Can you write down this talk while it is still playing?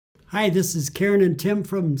Hi, this is Karen and Tim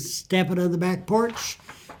from Stamp It on the Back Porch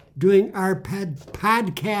doing our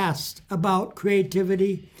podcast about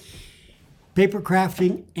creativity, paper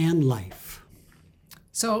crafting, and life.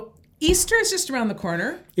 So Easter is just around the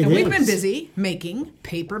corner, It and we've is. been busy making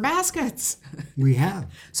paper baskets. We have.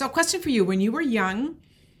 So a question for you, when you were young,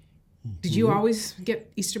 did you always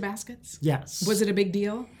get Easter baskets? Yes. Was it a big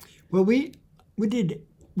deal? Well,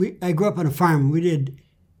 I grew up on a farm. We did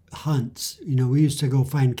hunts. We used to go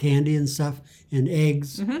find candy and stuff and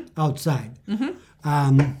eggs outside.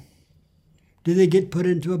 Did they get put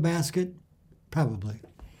into a basket? Probably.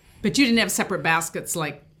 But you didn't have separate baskets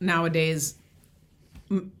like nowadays.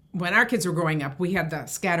 When our kids were growing up, we had the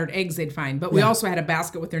scattered eggs they'd find, but we also had a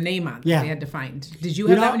basket with their name on Yeah. they had to find. Did you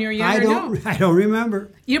have that when you were young or no? I don't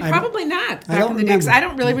remember. You're probably not back don't in the day, 'cause remember. I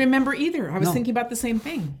don't really remember either. I was No. thinking about the same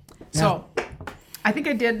thing. So I think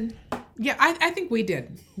I did. Yeah, I think we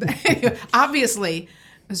did. Obviously,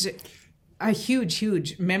 it was a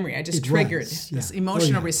huge memory. I just triggered this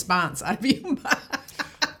emotional response out of you.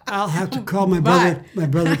 I'll have to call my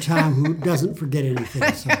brother Tom, who doesn't forget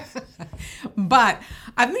anything. So. But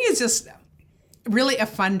I think it's just really a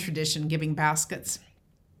fun tradition, giving baskets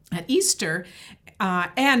at Easter.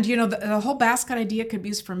 And, the whole basket idea could be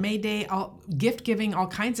used for May Day, gift giving, all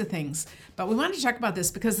kinds of things. But we wanted to talk about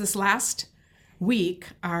this because this last week,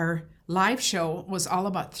 our live show was all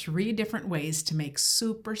about 3 different ways to make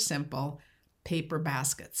super simple paper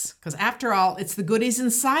baskets. Because after all, it's the goodies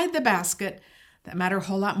inside the basket that matter a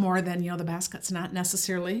whole lot more than, the basket's not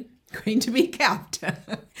necessarily going to be kept.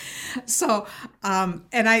 So,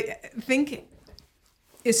 and I think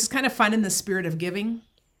it's just kind of fun in the spirit of giving.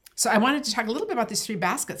 So I wanted to talk a little bit about these 3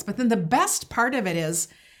 baskets, but then the best part of it is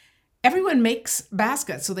everyone makes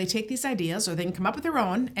baskets. So they take these ideas or they can come up with their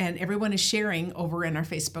own, and everyone is sharing over in our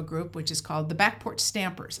Facebook group, which is called the Back Porch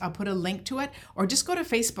Stampers. I'll put a link to it, or just go to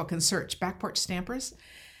Facebook and search Back Porch Stampers.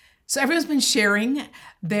 So everyone's been sharing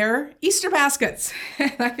their Easter baskets.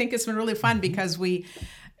 And I think it's been really fun because we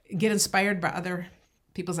get inspired by other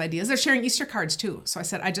people's ideas. They're sharing Easter cards too. So I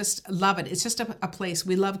said, I just love it. It's just a place.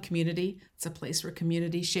 We love community. It's a place where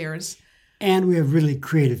community shares. And we have really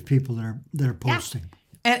creative people that are posting. Yeah.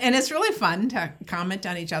 And it's really fun to comment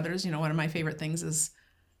on each other's. One of my favorite things is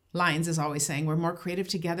always saying we're more creative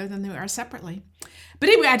together than we are separately. But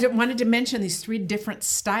anyway, I wanted to mention these 3 different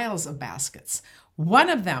styles of baskets. One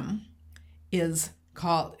of them has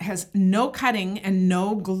no cutting and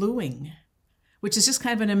no gluing, which is just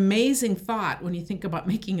kind of an amazing thought when you think about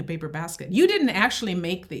making a paper basket. You didn't actually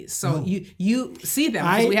make these, so you see them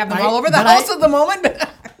because we have them all over the house at the moment, but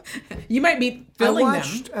you might be filling them.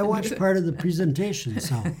 I watched part of the presentation,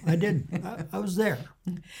 so I did. I was there.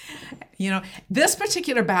 This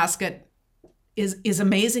particular basket is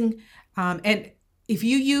amazing, and if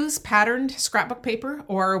you use patterned scrapbook paper,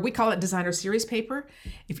 or we call it designer series paper,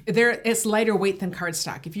 it's lighter weight than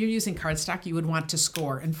cardstock. If you're using cardstock, you would want to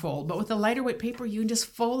score and fold. But with a lighter weight paper, you can just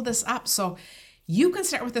fold this up. So you can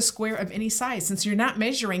start with a square of any size. Since you're not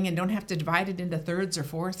measuring and don't have to divide it into thirds or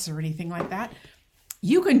fourths or anything like that,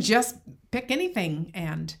 you can just pick anything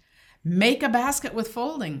and make a basket with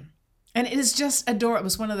folding. And it is just adorable. It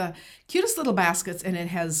was one of the cutest little baskets, and it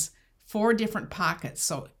has 4 different pockets.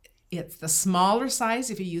 So it's the smaller size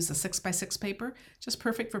if you use a 6x6 paper, just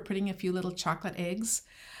perfect for putting a few little chocolate eggs.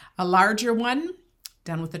 A larger one,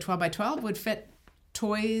 done with the 12x12, would fit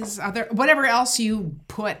toys, whatever else you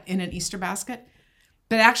put in an Easter basket.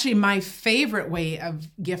 But actually, my favorite way of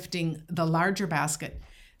gifting the larger basket,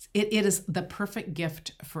 it is the perfect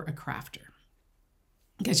gift for a crafter.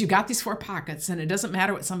 Because you got these 4 pockets, and it doesn't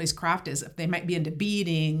matter what somebody's craft is. If they might be into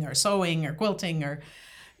beading or sewing or quilting or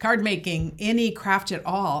card making, any craft at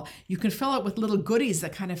all, you can fill it with little goodies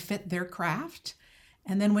that kind of fit their craft.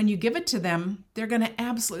 And then when you give it to them, they're going to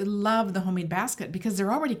absolutely love the homemade basket because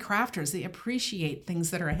they're already crafters. They appreciate things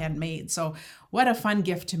that are handmade. So what a fun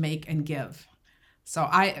gift to make and give. So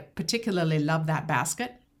I particularly love that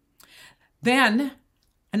basket. Then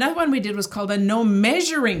another one we did was called a no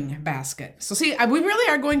measuring basket. So see, we really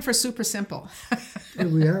are going for super simple. Here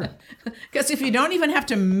we are. Because if you don't even have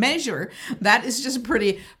to measure, that is just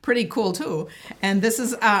pretty cool too. And this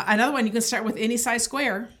is another one. You can start with any size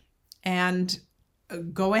square and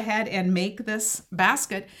go ahead and make this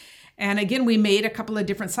basket. And again, we made a couple of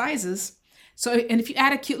different sizes. So, and if you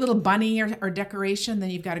add a cute little bunny or decoration,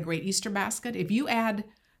 then you've got a great Easter basket. If you add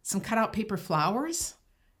some cutout paper flowers,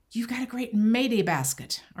 you've got a great May Day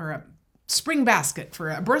basket or a spring basket for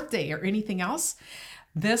a birthday or anything else.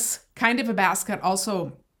 This kind of a basket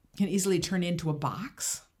also can easily turn into a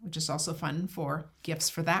box, which is also fun for gifts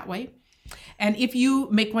for that way. And if you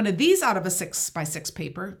make one of these out of a 6x6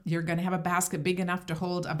 paper, you're going to have a basket big enough to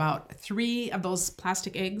hold about 3 of those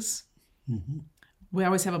plastic eggs. Mm-hmm. We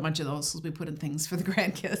always have a bunch of those as we put in things for the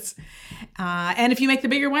grandkids. And if you make the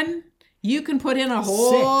bigger one, you can put in a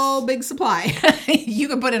whole big supply. You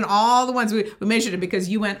can put in all the ones we measured it because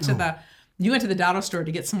you went to the dollar store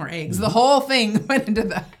to get some more eggs. Mm-hmm. The whole thing went into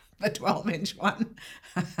the 12-inch one.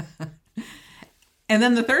 And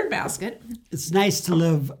then the third basket. It's nice to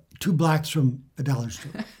live 2 blocks from a dollar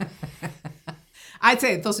store. I'd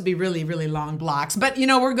say those would be really, really long blocks. But,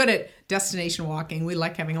 we're good at destination walking. We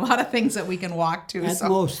like having a lot of things that we can walk to. At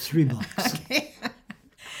most 3 blocks. Okay.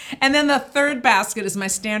 And then the third basket is my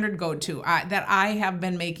standard go-to that I have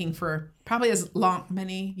been making for probably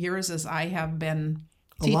many years as I have been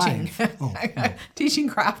teaching. Teaching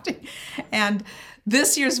crafting. And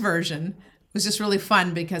this year's version was just really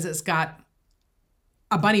fun because it's got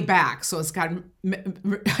a bunny back. So it's got, and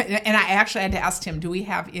I actually had to ask him, do we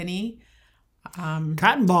have any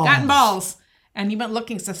cotton balls? Cotton balls. And he went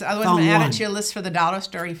looking, so otherwise I'm going to add it to your list for the dollar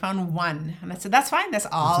store. He found 1. And I said, that's fine. That's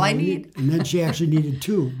all I need. And then she actually needed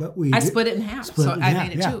 2. But I split it in half. I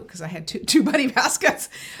made it 2 because I had two bunny baskets.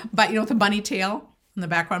 But, with the bunny tail in the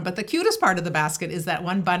background. But the cutest part of the basket is that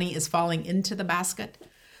one bunny is falling into the basket.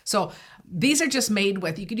 So these are just made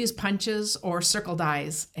with, you could use punches or circle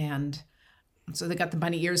dies. And so they got the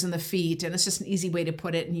bunny ears and the feet. And it's just an easy way to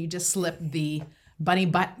put it. And you just slip the bunny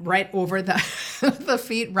butt right over the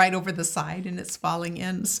feet, right over the side, and it's falling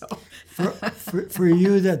in. So for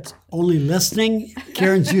you that's only listening,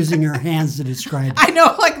 Karen's using her hands to describe it. I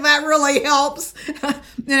know, that really helps.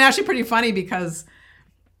 And actually pretty funny because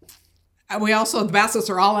the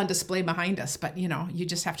baskets are all on display behind us, but you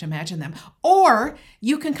just have to imagine them. Or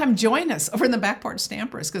you can come join us over in the Back Porch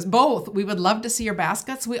Stampers, because we would love to see your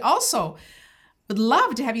baskets. We also would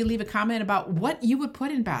love to have you leave a comment about what you would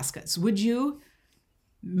put in baskets. Would you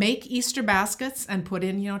make Easter baskets and put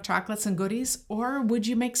in, chocolates and goodies? Or would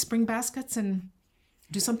you make spring baskets and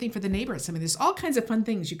do something for the neighbors? I mean, there's all kinds of fun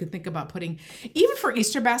things you could think about putting, even for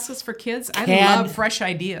Easter baskets for kids. I love fresh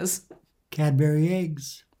ideas. Cadbury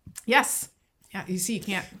eggs. Yes. Yeah, you see,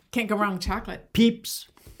 you can't go wrong with chocolate. Peeps.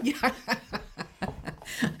 Yeah.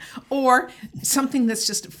 Or something that's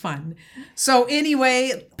just fun. So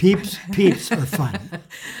anyway. Peeps are fun.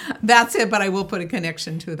 That's it, but I will put a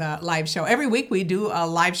connection to the live show. Every week we do a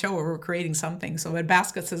live show where we're creating something. So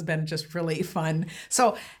baskets has been just really fun.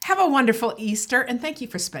 So have a wonderful Easter, and thank you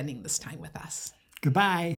for spending this time with us. Goodbye.